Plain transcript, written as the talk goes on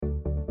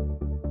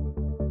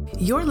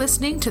You're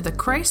listening to the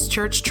Christ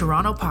Church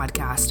Toronto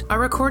podcast, a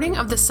recording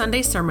of the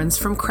Sunday sermons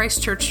from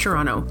Christ Church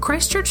Toronto.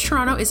 Christ Church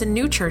Toronto is a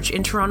new church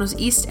in Toronto's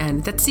East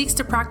End that seeks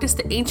to practice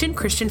the ancient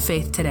Christian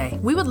faith today.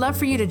 We would love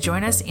for you to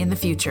join us in the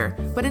future,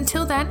 but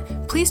until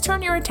then, please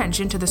turn your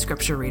attention to the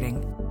scripture reading.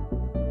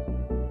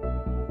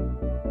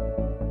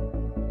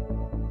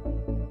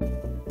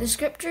 The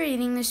scripture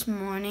reading this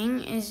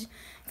morning is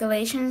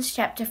Galatians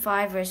chapter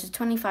 5 verses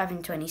 25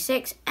 and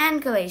 26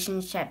 and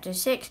Galatians chapter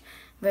 6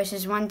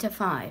 verses 1 to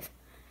 5.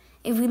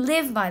 If we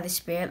live by the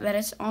Spirit, let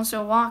us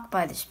also walk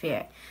by the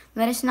Spirit.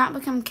 Let us not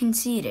become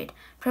conceited,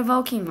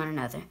 provoking one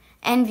another,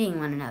 envying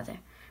one another.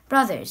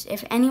 Brothers,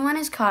 if anyone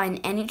is caught in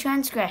any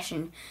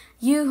transgression,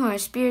 you who are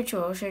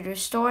spiritual should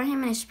restore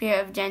him in a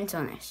spirit of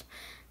gentleness.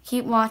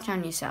 Keep watch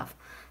on yourself,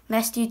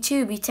 lest you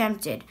too be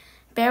tempted.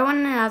 Bear one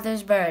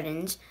another's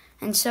burdens,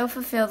 and so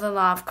fulfill the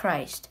law of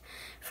Christ.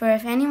 For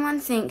if anyone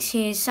thinks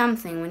he is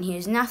something when he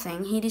is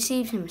nothing, he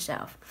deceives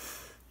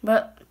himself.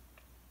 But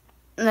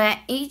let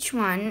each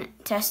one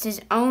test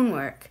his own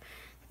work,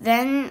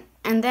 then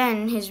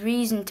his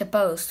reason to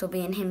boast will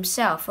be in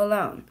himself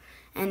alone,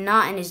 and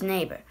not in his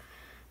neighbor.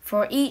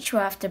 For each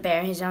will have to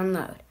bear his own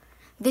load.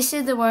 This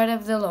is the word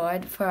of the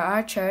Lord for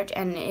our church,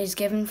 and it is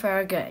given for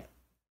our good.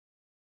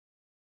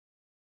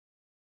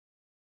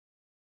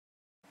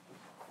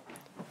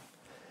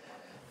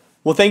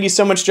 Well, thank you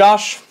so much,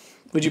 Josh.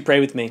 Would you pray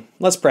with me?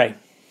 Let's pray.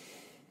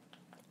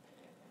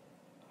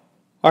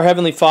 Our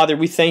Heavenly Father,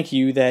 we thank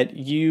you that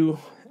you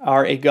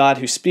are a God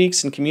who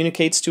speaks and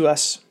communicates to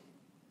us,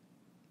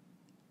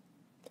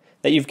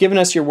 that you've given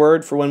us your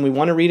word for when we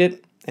want to read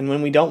it and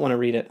when we don't want to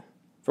read it,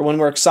 for when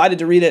we're excited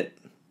to read it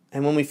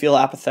and when we feel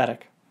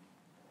apathetic.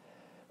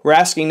 We're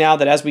asking now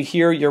that as we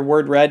hear your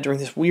word read during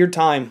this weird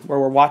time where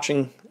we're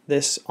watching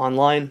this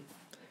online,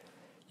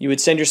 you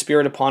would send your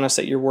Spirit upon us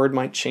that your word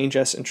might change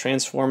us and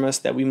transform us,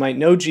 that we might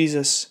know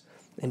Jesus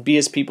and be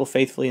his people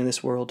faithfully in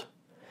this world.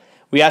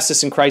 We ask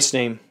this in Christ's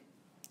name.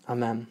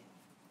 Amen.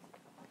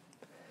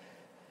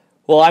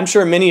 Well, I'm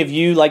sure many of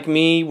you, like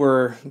me,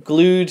 were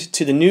glued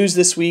to the news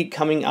this week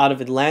coming out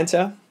of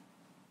Atlanta.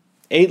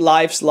 8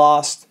 lives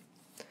lost,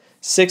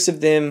 6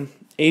 of them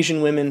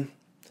Asian women.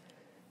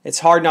 It's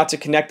hard not to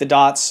connect the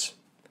dots.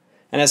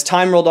 And as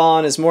time rolled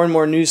on, as more and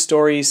more news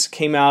stories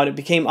came out, it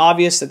became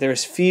obvious that there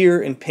is fear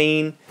and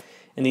pain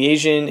in the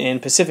Asian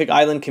and Pacific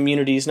Island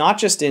communities, not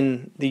just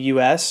in the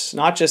U.S.,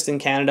 not just in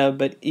Canada,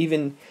 but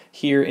even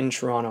here in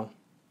Toronto.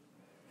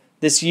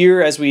 This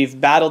year, as we've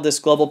battled this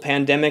global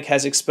pandemic,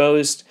 has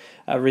exposed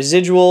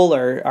residual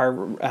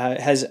or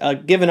has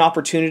given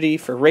opportunity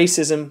for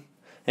racism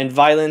and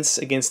violence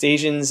against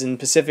Asians and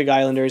Pacific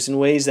Islanders in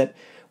ways that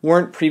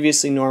weren't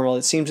previously normal.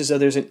 It seems as though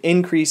there's an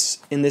increase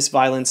in this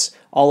violence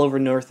all over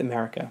North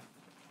America.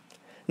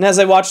 And as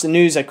I watched the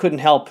news, I couldn't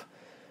help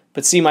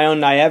but see my own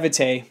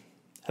naivete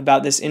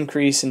about this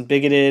increase in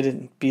bigoted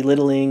and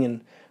belittling and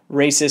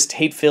racist,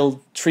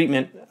 hate-filled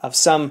treatment of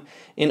some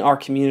in our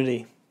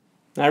community.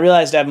 And I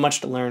realized I have much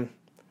to learn.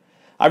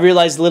 I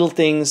realized little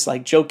things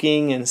like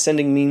joking and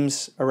sending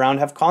memes around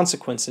have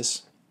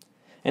consequences.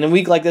 And a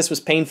week like this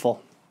was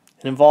painful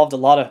and involved a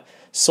lot of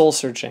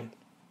soul-searching.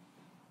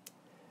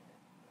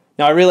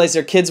 Now I realize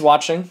there are kids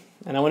watching,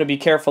 and I want to be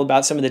careful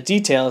about some of the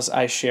details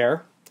I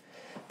share.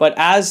 But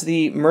as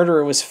the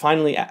murderer was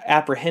finally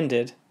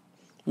apprehended,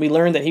 we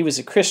learned that he was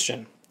a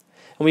Christian.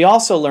 And we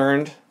also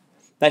learned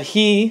that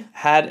he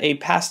had a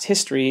past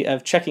history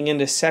of checking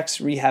into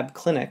sex rehab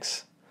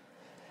clinics.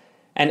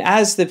 And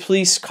as the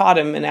police caught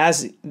him, and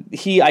as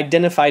he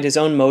identified his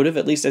own motive,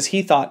 at least as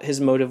he thought his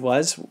motive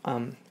was,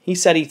 he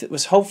said he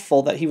was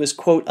hopeful that he was,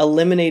 quote,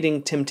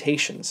 eliminating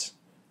temptations.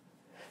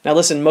 Now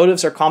listen,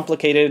 motives are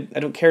complicated. I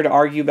don't care to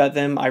argue about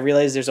them. I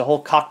realize there's a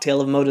whole cocktail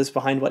of motives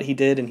behind what he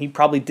did, and he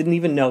probably didn't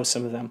even know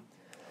some of them.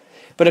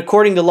 But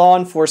according to law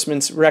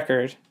enforcement's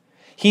record,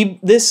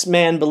 this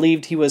man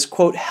believed he was,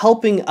 quote,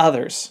 helping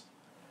others.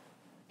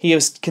 He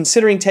was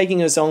considering taking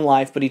his own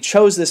life, but he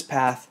chose this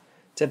path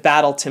to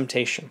battle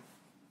temptation.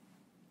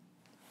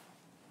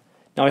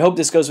 Now, I hope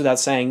this goes without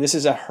saying, this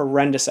is a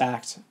horrendous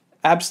act,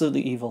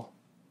 absolutely evil.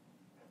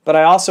 But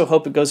I also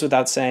hope it goes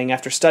without saying,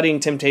 after studying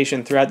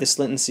temptation throughout this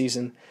Lenten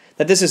season,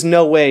 that this is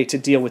no way to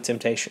deal with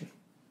temptation.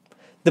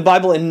 The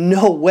Bible in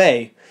no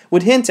way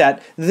would hint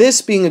at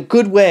this being a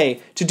good way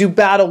to do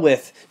battle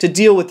with, to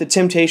deal with the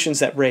temptations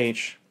that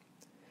rage.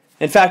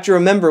 In fact, you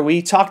remember,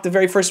 we talked the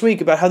very first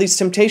week about how these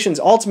temptations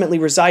ultimately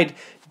reside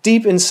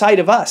deep inside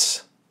of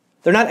us.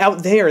 They're not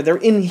out there, they're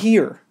in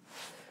here.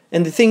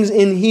 And the things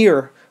in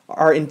here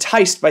are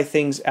enticed by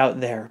things out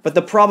there. But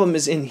the problem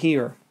is in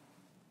here.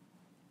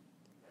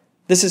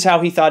 This is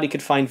how he thought he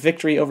could find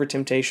victory over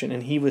temptation,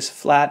 and he was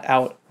flat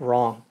out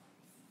wrong.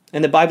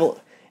 And the Bible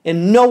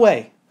in no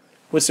way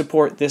would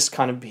support this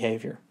kind of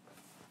behavior.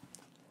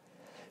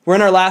 We're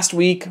in our last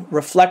week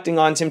reflecting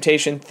on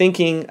temptation,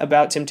 thinking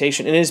about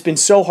temptation, and it has been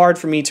so hard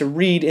for me to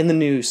read in the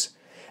news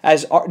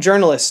as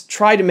journalists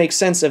try to make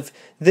sense of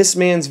this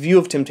man's view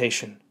of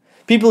temptation.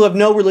 People who have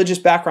no religious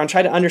background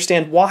try to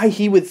understand why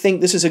he would think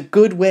this is a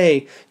good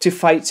way to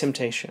fight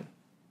temptation.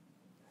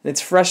 And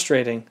it's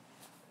frustrating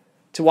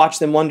to watch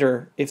them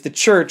wonder if the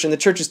church and the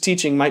church's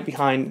teaching might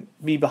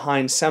be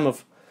behind some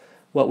of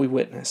what we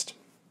witnessed.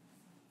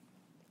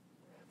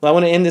 Well, I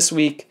want to end this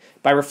week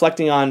by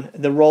reflecting on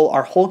the role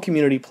our whole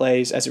community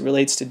plays as it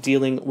relates to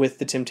dealing with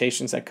the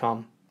temptations that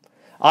come.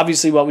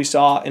 Obviously, what we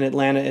saw in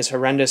Atlanta is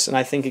horrendous, and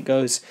I think it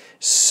goes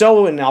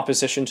so in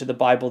opposition to the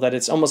Bible that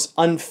it's almost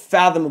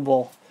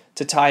unfathomable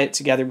to tie it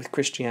together with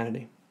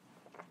Christianity.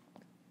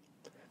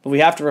 But we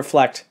have to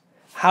reflect,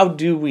 how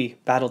do we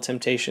battle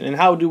temptation? And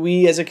how do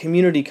we as a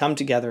community come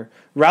together,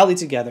 rally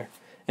together,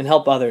 and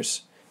help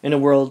others in a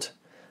world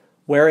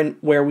where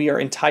we are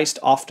enticed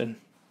often,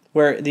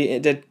 where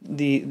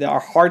our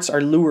hearts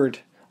are lured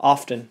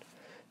often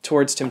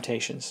towards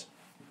temptations?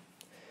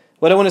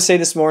 What I want to say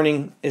this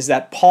morning is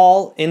that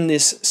Paul, in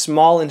this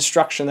small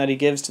instruction that he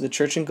gives to the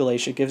church in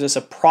Galatia, gives us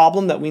a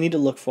problem that we need to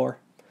look for,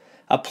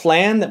 a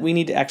plan that we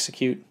need to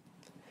execute,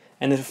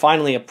 and then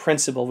finally a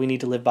principle we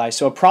need to live by.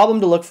 So a problem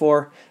to look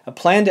for, a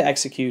plan to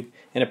execute,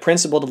 and a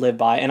principle to live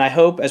by. And I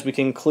hope as we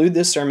conclude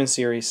this sermon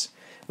series,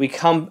 we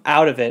come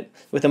out of it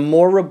with a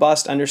more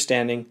robust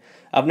understanding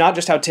of not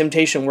just how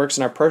temptation works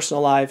in our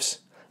personal lives,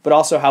 but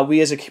also how we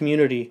as a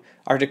community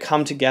are to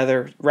come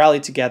together,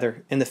 rally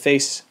together in the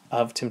face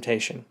of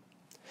temptation.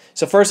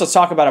 So first, let's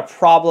talk about a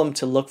problem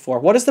to look for.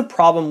 What is the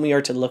problem we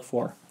are to look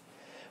for?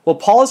 Well,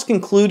 Paul is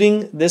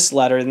concluding this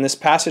letter in this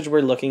passage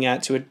we're looking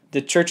at to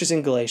the churches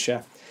in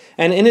Galatia.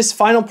 And in his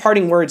final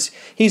parting words,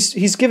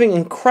 he's giving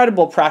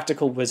incredible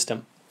practical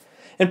wisdom.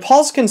 And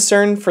Paul's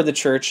concern for the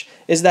church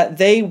is that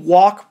they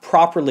walk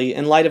properly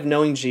in light of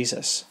knowing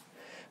Jesus.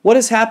 What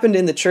has happened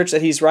in the church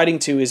that he's writing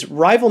to is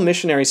rival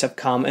missionaries have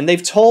come and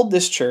they've told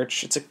this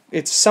church,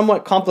 it's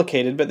somewhat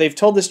complicated, but they've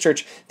told this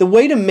church, the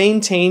way to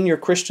maintain your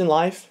Christian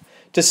life,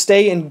 to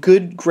stay in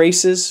good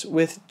graces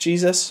with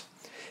Jesus,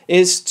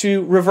 is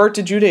to revert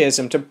to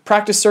Judaism, to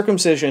practice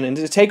circumcision, and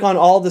to take on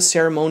all the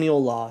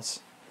ceremonial laws.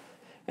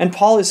 And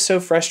Paul is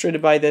so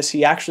frustrated by this,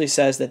 he actually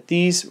says that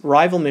these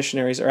rival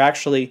missionaries are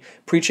actually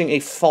preaching a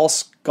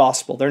false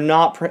gospel. They're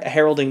not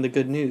heralding the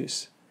good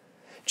news.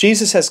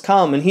 Jesus has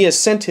come and he has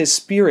sent his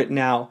Spirit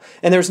now,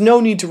 and there's no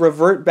need to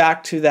revert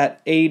back to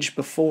that age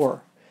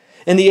before.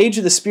 In the age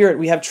of the Spirit,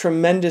 we have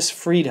tremendous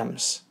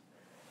freedoms.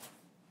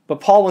 But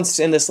Paul wants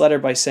to end this letter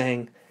by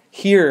saying,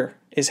 here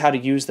is how to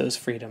use those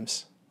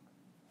freedoms.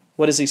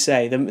 What does he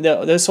say?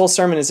 This whole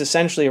sermon is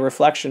essentially a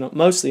reflection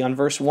mostly on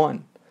verse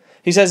 1.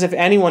 He says, if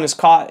anyone is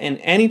caught in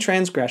any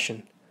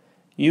transgression,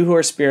 you who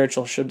are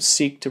spiritual should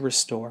seek to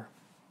restore.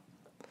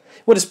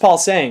 What is Paul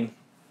saying?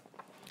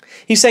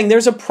 He's saying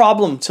there's a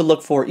problem to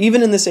look for,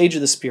 even in this age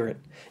of the Spirit,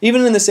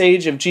 even in this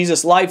age of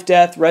Jesus' life,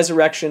 death,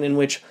 resurrection, in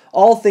which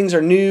all things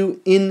are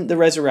new in the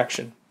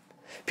resurrection.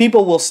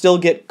 People will still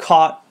get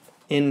caught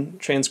in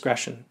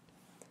transgression.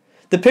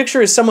 The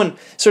picture is someone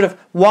sort of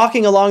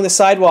walking along the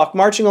sidewalk,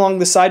 marching along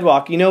the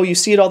sidewalk. You know, you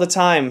see it all the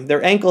time.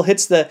 Their ankle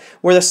hits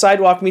where the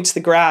sidewalk meets the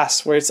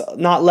grass, where it's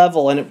not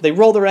level, and if they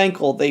roll their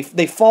ankle, they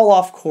fall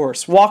off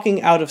course,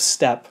 walking out of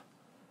step.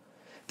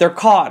 They're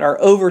caught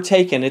or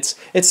overtaken. It's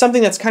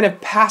something that's kind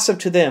of passive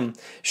to them.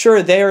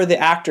 Sure, they are the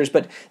actors,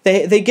 but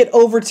they get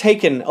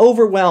overtaken,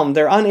 overwhelmed.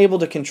 They're unable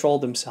to control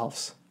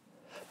themselves.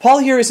 Paul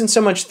here isn't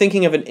so much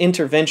thinking of an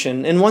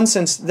intervention. In one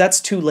sense, that's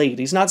too late.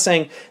 He's not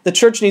saying the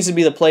church needs to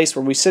be the place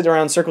where we sit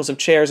around circles of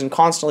chairs and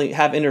constantly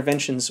have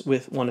interventions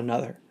with one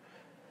another.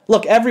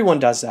 Look, everyone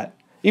does that.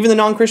 Even the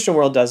non-Christian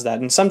world does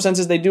that. In some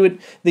senses, they do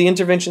the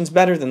interventions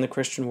better than the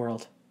Christian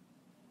world.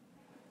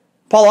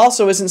 Paul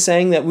also isn't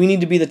saying that we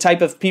need to be the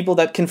type of people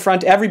that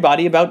confront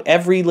everybody about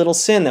every little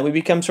sin, that we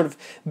become sort of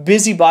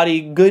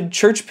busybody, good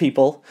church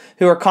people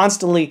who are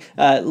constantly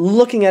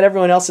looking at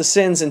everyone else's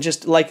sins and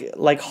just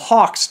like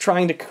hawks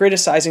trying to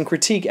criticize and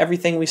critique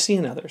everything we see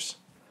in others.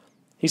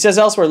 He says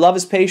elsewhere, love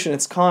is patient,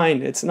 it's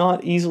kind, it's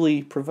not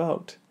easily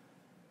provoked.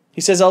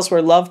 He says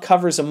elsewhere, love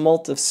covers a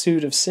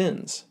multitude of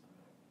sins.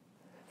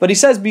 But he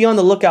says be on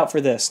the lookout for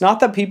this. Not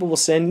that people will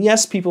sin.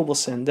 Yes, people will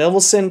sin. They will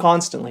sin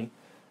constantly.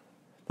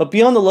 But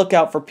be on the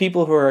lookout for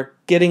people who are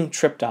getting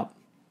tripped up.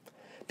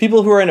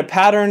 People who are in a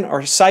pattern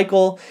or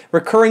cycle,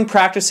 recurring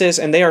practices,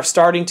 and they are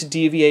starting to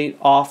deviate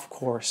off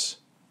course.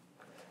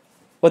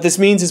 What this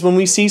means is when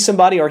we see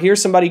somebody or hear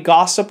somebody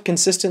gossip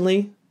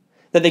consistently,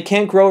 that they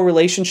can't grow a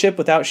relationship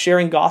without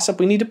sharing gossip,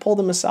 we need to pull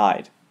them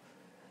aside.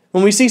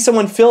 When we see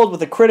someone filled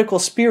with a critical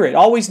spirit,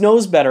 always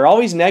knows better,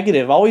 always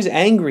negative, always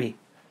angry,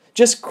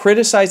 just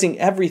criticizing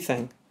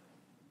everything,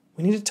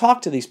 we need to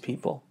talk to these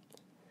people.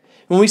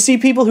 When we see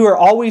people who are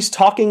always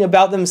talking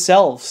about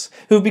themselves,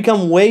 who've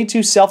become way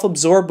too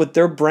self-absorbed with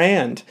their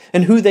brand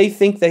and who they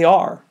think they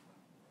are,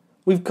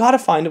 we've got to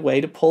find a way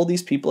to pull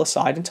these people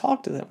aside and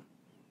talk to them.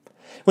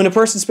 When a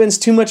person spends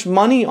too much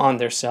money on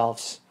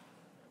themselves,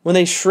 when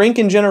they shrink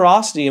in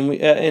generosity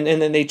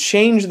and then they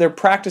change their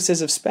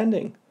practices of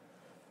spending,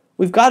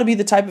 we've got to be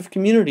the type of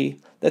community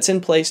that's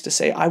in place to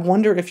say, I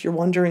wonder if you're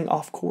wandering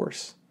off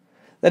course,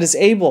 that is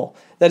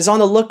on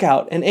the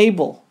lookout and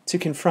able to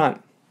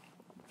confront.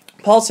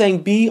 Paul's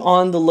saying be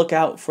on the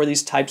lookout for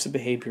these types of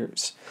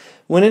behaviors.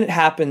 When it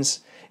happens,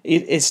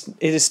 it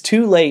is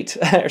too late.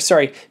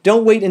 Sorry,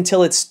 don't wait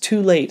until it's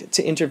too late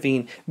to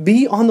intervene.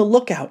 Be on the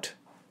lookout.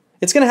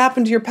 It's going to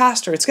happen to your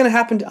pastor. It's going to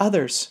happen to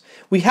others.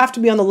 We have to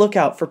be on the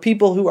lookout for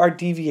people who are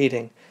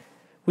deviating.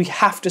 We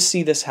have to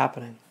see this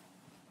happening.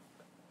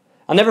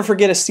 I'll never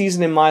forget a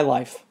season in my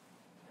life.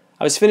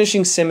 I was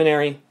finishing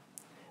seminary,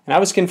 and I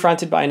was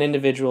confronted by an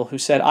individual who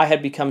said I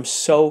had become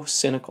so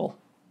cynical.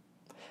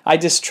 I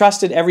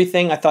distrusted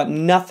everything. I thought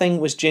nothing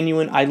was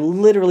genuine. I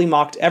literally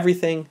mocked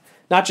everything,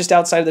 not just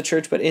outside of the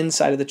church, but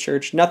inside of the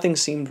church. Nothing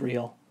seemed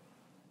real.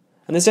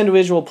 And this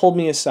individual pulled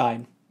me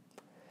aside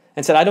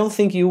and said, I don't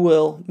think you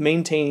will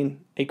maintain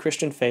a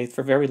Christian faith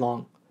for very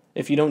long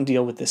if you don't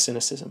deal with this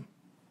cynicism.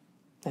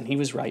 And he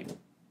was right.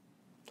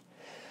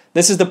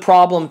 This is the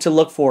problem to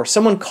look for.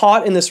 Someone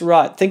caught in this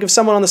rut. Think of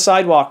someone on the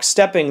sidewalk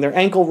stepping, their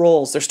ankle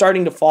rolls, they're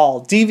starting to fall,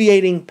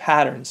 deviating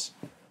patterns.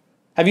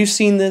 Have you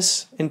seen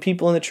this in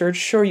people in the church?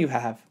 Sure you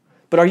have.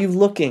 But are you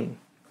looking?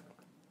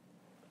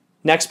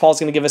 Next, Paul's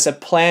going to give us a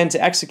plan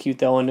to execute,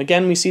 though. And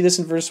again, we see this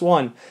in verse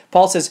 1.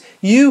 Paul says,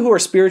 you who are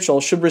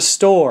spiritual should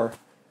restore,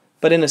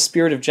 but in a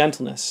spirit of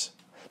gentleness.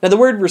 Now, the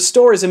word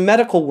restore is a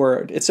medical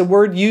word. It's a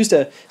word used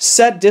to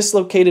set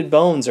dislocated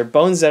bones or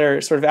bones that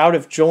are sort of out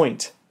of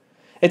joint.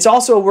 It's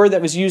also a word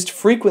that was used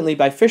frequently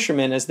by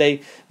fishermen as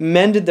they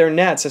mended their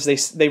nets,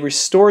 as they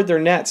restored their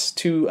nets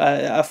to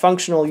a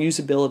functional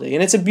usability.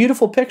 And it's a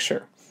beautiful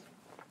picture.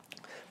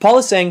 Paul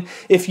is saying,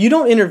 if you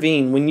don't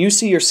intervene when you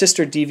see your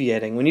sister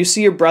deviating, when you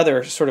see your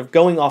brother sort of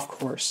going off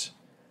course,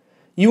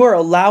 you are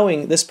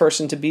allowing this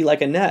person to be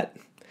like a net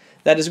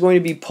that is going to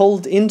be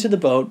pulled into the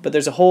boat, but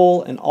there's a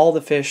hole and all the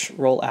fish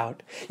roll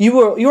out. You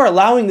are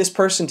allowing this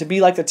person to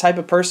be like the type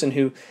of person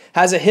who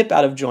has a hip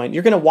out of joint.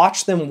 You're going to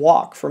watch them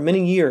walk for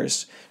many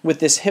years with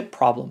this hip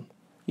problem.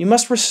 You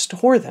must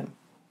restore them.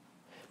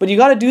 But you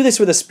got to do this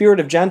with a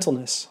spirit of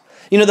gentleness.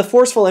 You know, the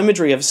forceful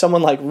imagery of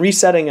someone like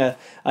resetting a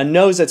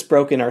nose that's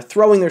broken or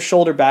throwing their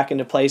shoulder back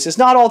into place is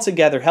not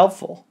altogether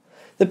helpful.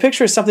 The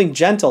picture is something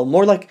gentle,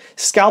 more like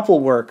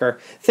scalpel work, or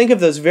think of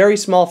those very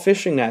small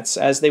fishing nets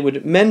as they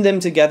would mend them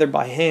together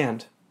by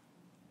hand.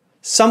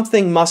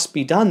 Something must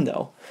be done,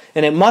 though,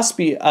 and it must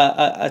be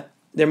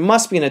there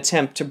must be an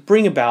attempt to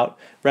bring about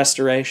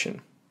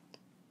restoration.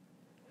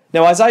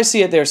 Now, as I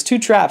see it, there's two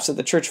traps that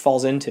the church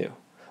falls into.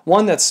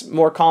 One that's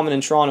more common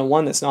in Toronto,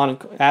 one that's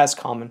not as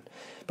common.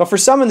 But for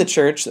some in the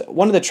church,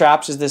 one of the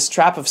traps is this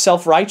trap of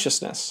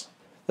self-righteousness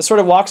that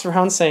sort of walks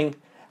around saying,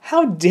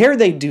 how dare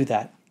they do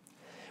that?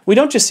 We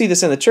don't just see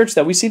this in the church,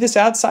 though. We see this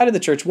outside of the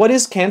church. What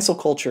is cancel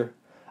culture?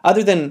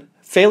 Other than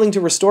failing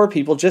to restore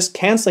people, just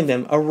canceling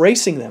them,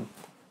 erasing them.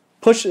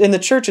 In the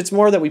church, it's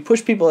more that we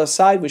push people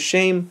aside with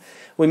shame.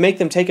 We make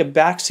them take a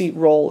backseat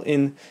role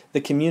in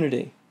the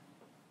community.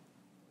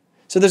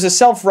 So there's a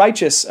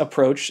self-righteous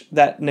approach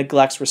that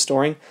neglects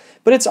restoring,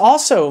 but it's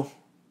also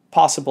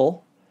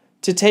possible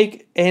to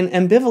take an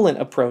ambivalent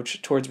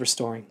approach towards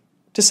restoring.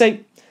 To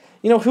say,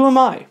 who am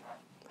I?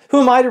 Who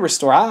am I to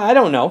restore? I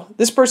don't know.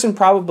 This person it's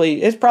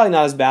probably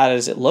not as bad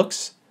as it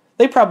looks.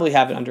 They probably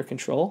have it under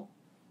control.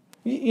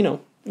 You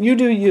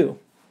do you.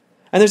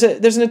 And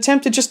there's an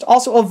attempt to just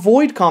also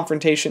avoid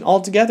confrontation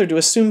altogether, to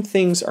assume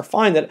things are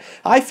fine, that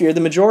I fear the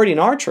majority in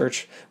our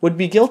church would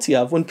be guilty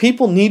of when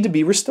people need to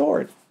be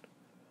restored.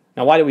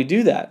 Now, why do we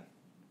do that?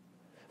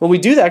 Well, we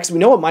do that because we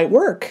know it might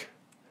work.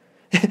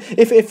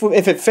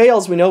 If it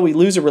fails, we know we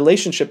lose a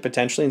relationship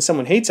potentially and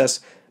someone hates us.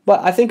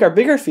 But I think our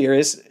bigger fear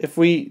is if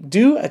we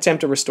do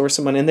attempt to restore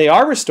someone and they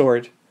are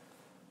restored,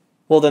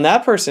 well, then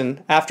that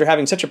person, after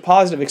having such a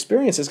positive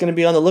experience, is going to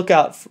be on the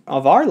lookout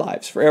of our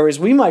lives for areas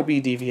we might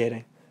be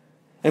deviating.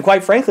 And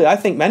quite frankly, I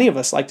think many of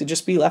us like to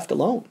just be left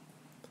alone.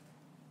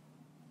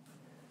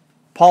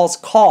 Paul's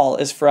call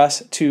is for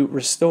us to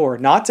restore,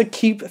 not to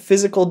keep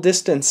physical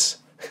distance,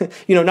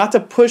 not to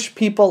push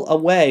people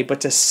away, but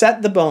to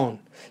set the bone,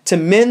 to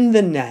mend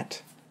the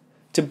net,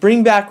 to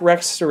bring back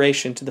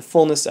restoration to the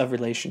fullness of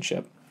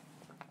relationship.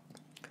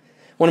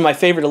 One of my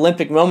favorite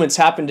Olympic moments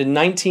happened in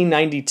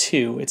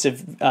 1992. It's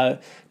a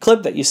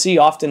clip that you see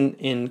often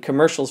in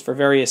commercials for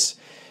various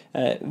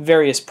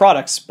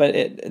products.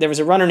 But there was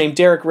a runner named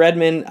Derek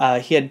Redmond.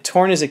 He had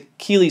torn his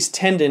Achilles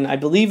tendon, I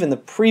believe, in the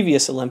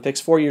previous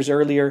Olympics 4 years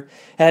earlier.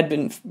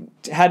 Had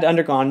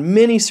undergone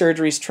many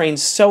surgeries,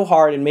 trained so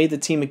hard, and made the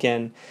team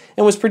again,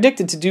 and was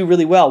predicted to do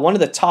really well. One of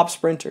the top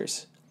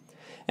sprinters.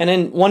 And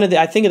then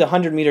I think of the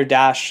 100-meter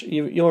dash,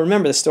 you'll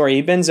remember the story.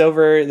 He bends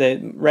over,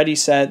 the ready,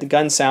 set, the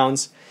gun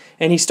sounds,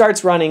 and he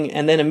starts running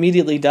and then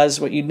immediately does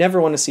what you'd never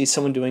want to see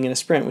someone doing in a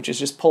sprint, which is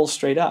just pull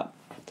straight up.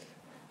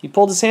 He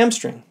pulled his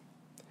hamstring.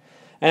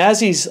 And as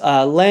he's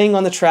laying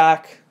on the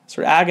track,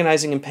 sort of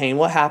agonizing in pain,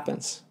 what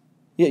happens?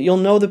 You'll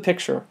know the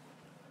picture.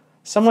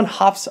 Someone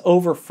hops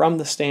over from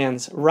the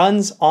stands,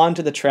 runs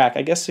onto the track.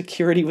 I guess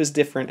security was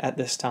different at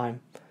this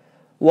time.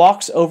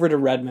 Walks over to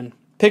Redmond,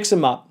 picks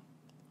him up,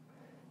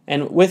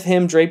 and with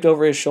him draped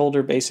over his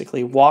shoulder,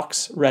 basically,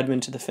 walks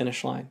Redmond to the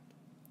finish line.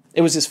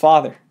 It was his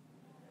father.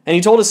 And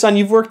he told his son,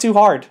 you've worked too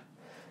hard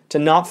to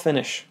not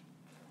finish.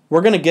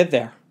 We're going to get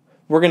there.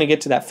 We're going to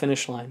get to that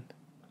finish line.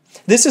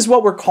 This is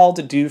what we're called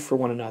to do for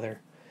one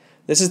another.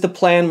 This is the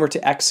plan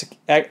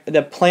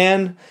the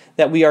plan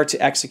that we are to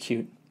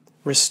execute.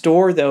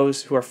 Restore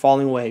those who are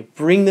falling away,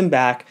 bring them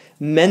back,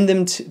 mend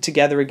them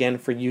together again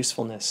for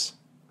usefulness.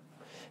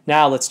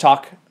 Now let's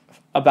talk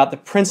about the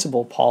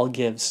principle Paul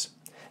gives.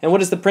 And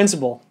what is the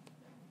principle?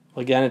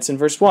 Well, again, it's in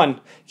verse 1.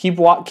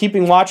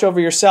 Keeping watch over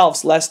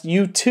yourselves, lest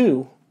you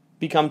too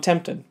become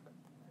tempted.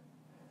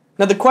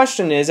 Now the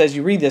question is, as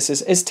you read this,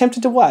 is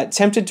tempted to what?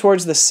 Tempted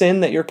towards the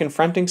sin that you're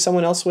confronting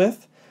someone else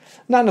with?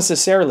 Not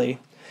necessarily.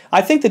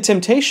 I think the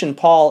temptation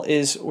Paul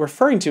is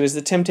referring to is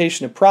the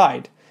temptation of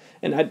pride.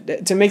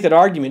 And to make that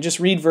argument, just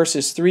read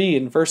verses 3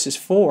 and verses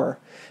 4.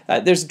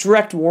 There's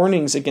direct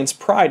warnings against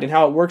pride and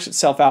how it works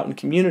itself out in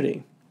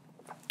community.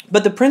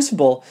 But the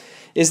principle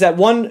is that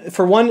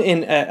for one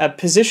in a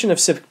position of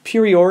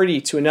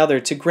superiority to another,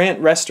 to grant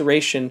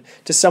restoration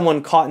to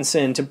someone caught in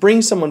sin, to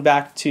bring someone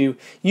back to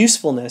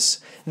usefulness,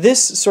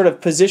 this sort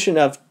of position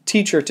of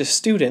teacher to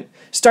student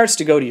starts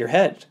to go to your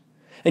head.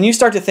 And you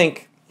start to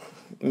think,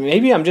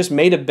 maybe I'm just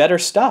made of better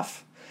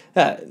stuff.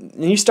 And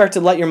you start to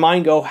let your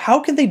mind go,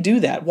 how could they do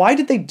that? Why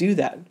did they do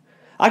that?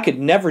 I could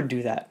never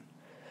do that.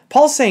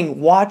 Paul's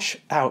saying, watch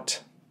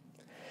out.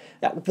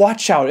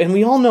 Watch out. And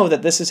we all know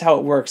that this is how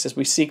it works as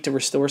we seek to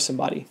restore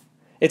somebody.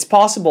 It's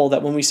possible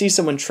that when we see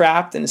someone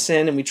trapped in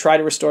sin and we try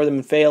to restore them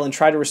and fail and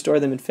try to restore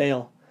them and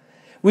fail,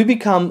 we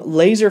become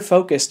laser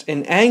focused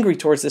and angry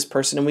towards this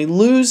person, and we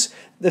lose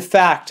the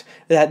fact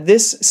that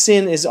this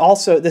sin is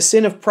also, the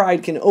sin of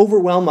pride can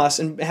overwhelm us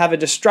and have a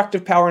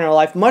destructive power in our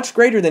life much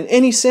greater than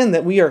any sin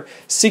that we are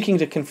seeking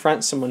to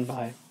confront someone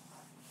by.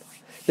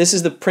 This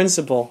is the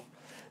principle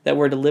that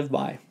we're to live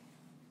by.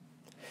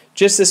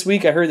 Just this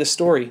week I heard the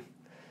story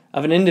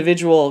of an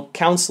individual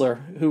counselor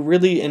who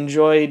really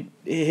enjoyed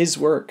his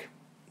work,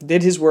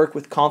 did his work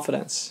with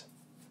confidence,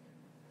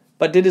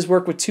 but did his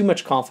work with too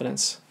much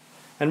confidence,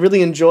 and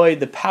really enjoyed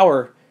the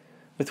power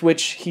with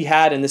which he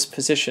had in this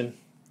position,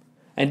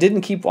 and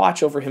didn't keep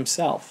watch over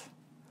himself.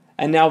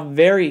 And now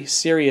very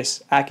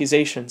serious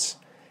accusations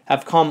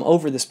have come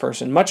over this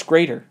person, much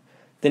greater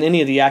than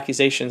any of the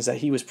accusations that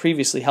he was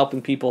previously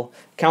helping people,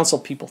 counsel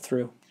people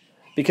through,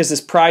 because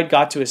this pride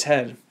got to his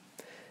head,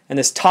 and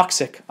this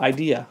toxic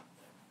idea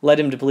led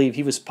him to believe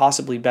he was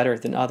possibly better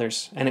than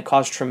others, and it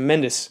caused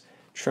tremendous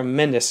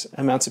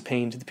amounts of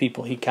pain to the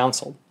people he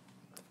counseled.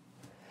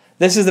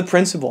 This is the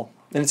principle,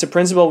 and it's a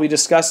principle we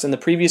discussed in the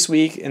previous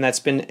week, and that's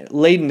been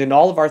laden in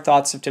all of our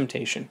thoughts of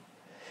temptation,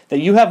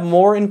 that you have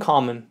more in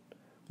common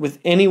with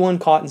anyone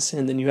caught in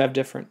sin than you have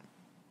different.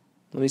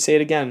 Let me say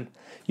it again.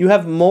 You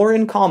have more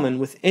in common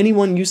with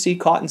anyone you see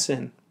caught in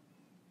sin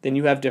than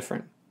you have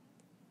different.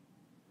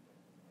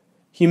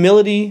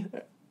 Humility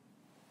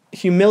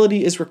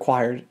is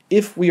required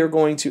if we are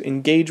going to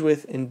engage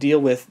with and deal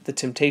with the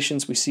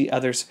temptations we see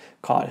others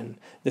caught in.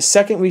 The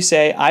second we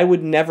say, I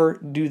would never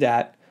do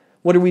that,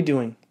 what are we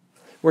doing?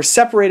 We're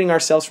separating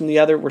ourselves from the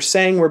other. We're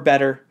saying we're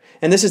better.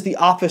 And this is the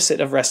opposite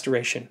of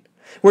restoration.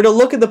 We're to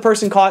look at the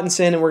person caught in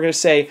sin and we're going to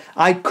say,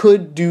 I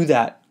could do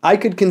that. I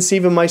could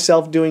conceive of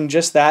myself doing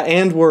just that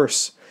and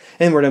worse.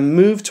 And we're to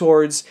move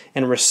towards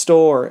and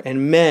restore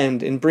and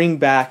mend and bring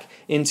back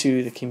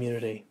into the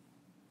community.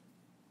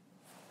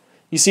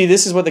 You see,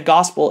 this is what the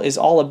gospel is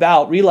all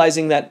about,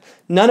 realizing that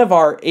none of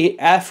our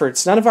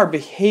efforts, none of our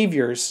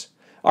behaviors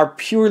are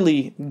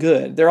purely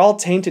good. They're all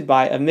tainted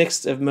by a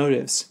mix of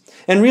motives.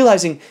 And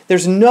realizing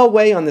there's no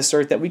way on this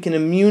earth that we can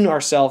immune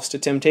ourselves to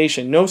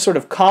temptation, no sort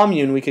of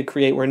commune we could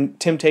create where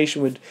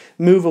temptation would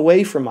move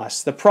away from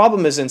us. The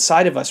problem is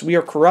inside of us. We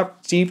are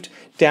corrupt deep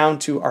down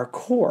to our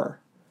core.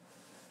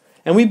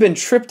 And we've been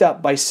tripped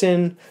up by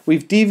sin.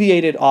 We've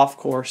deviated off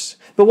course.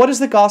 But what is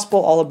the gospel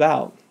all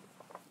about?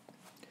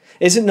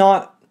 Is it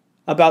not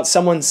about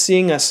someone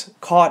seeing us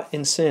caught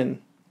in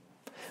sin,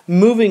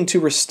 moving to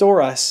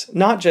restore us,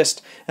 not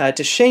just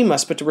to shame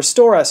us, but to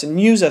restore us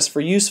and use us for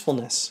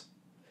usefulness?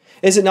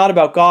 Is it not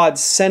about God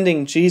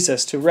sending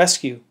Jesus to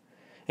rescue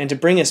and to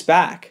bring us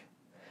back,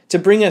 to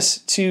bring us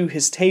to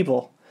his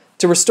table,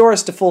 to restore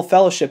us to full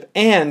fellowship,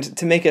 and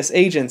to make us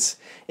agents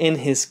in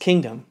his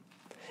kingdom?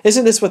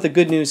 Isn't this what the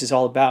good news is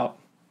all about?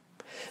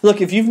 Look,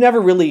 if you've never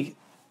really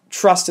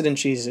trusted in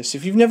Jesus,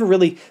 if you've never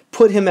really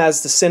put him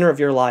as the center of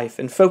your life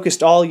and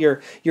focused all your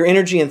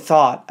energy and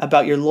thought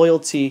about your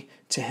loyalty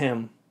to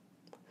him,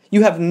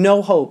 you have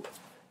no hope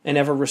in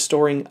ever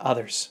restoring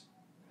others.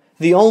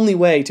 The only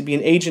way to be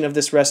an agent of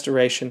this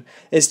restoration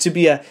is to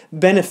be a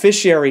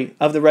beneficiary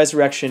of the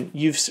resurrection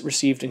you've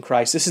received in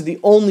Christ. This is the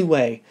only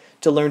way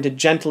to learn to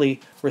gently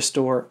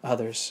restore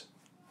others.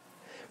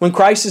 When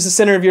Christ is the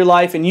center of your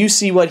life and you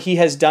see what he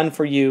has done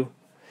for you,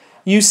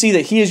 you see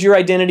that he is your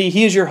identity,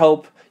 he is your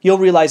hope, you'll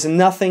realize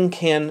nothing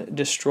can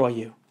destroy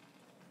you.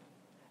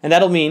 And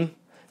that'll mean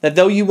that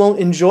though you won't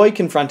enjoy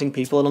confronting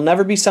people, it'll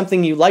never be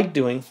something you like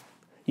doing,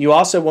 you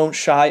also won't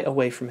shy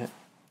away from it.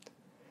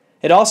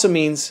 It also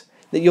means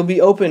that you'll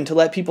be open to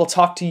let people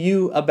talk to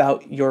you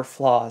about your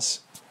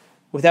flaws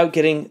without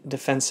getting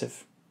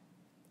defensive.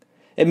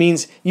 It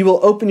means you will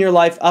open your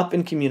life up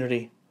in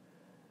community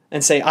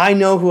and say, I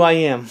know who I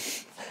am.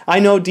 I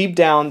know deep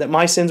down that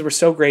my sins were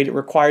so great it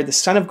required the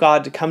Son of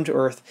God to come to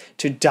earth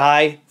to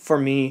die for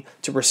me,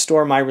 to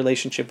restore my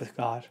relationship with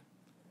God.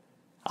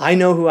 I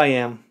know who I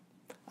am.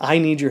 I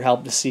need your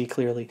help to see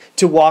clearly,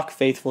 to walk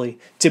faithfully,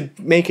 to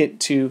make it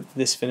to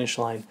this finish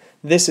line.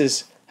 This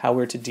is how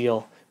we're to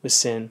deal with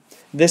sin.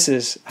 This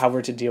is how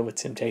we're to deal with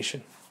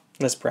temptation.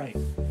 Let's pray.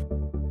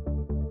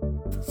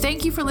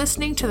 Thank you for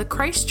listening to the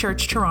Christ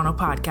Church Toronto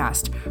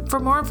podcast. For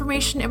more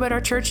information about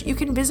our church, you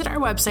can visit our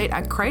website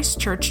at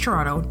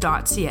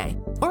christchurchtoronto.ca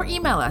or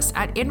email us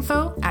at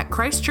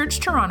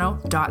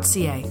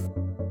info@christchurchtoronto.ca.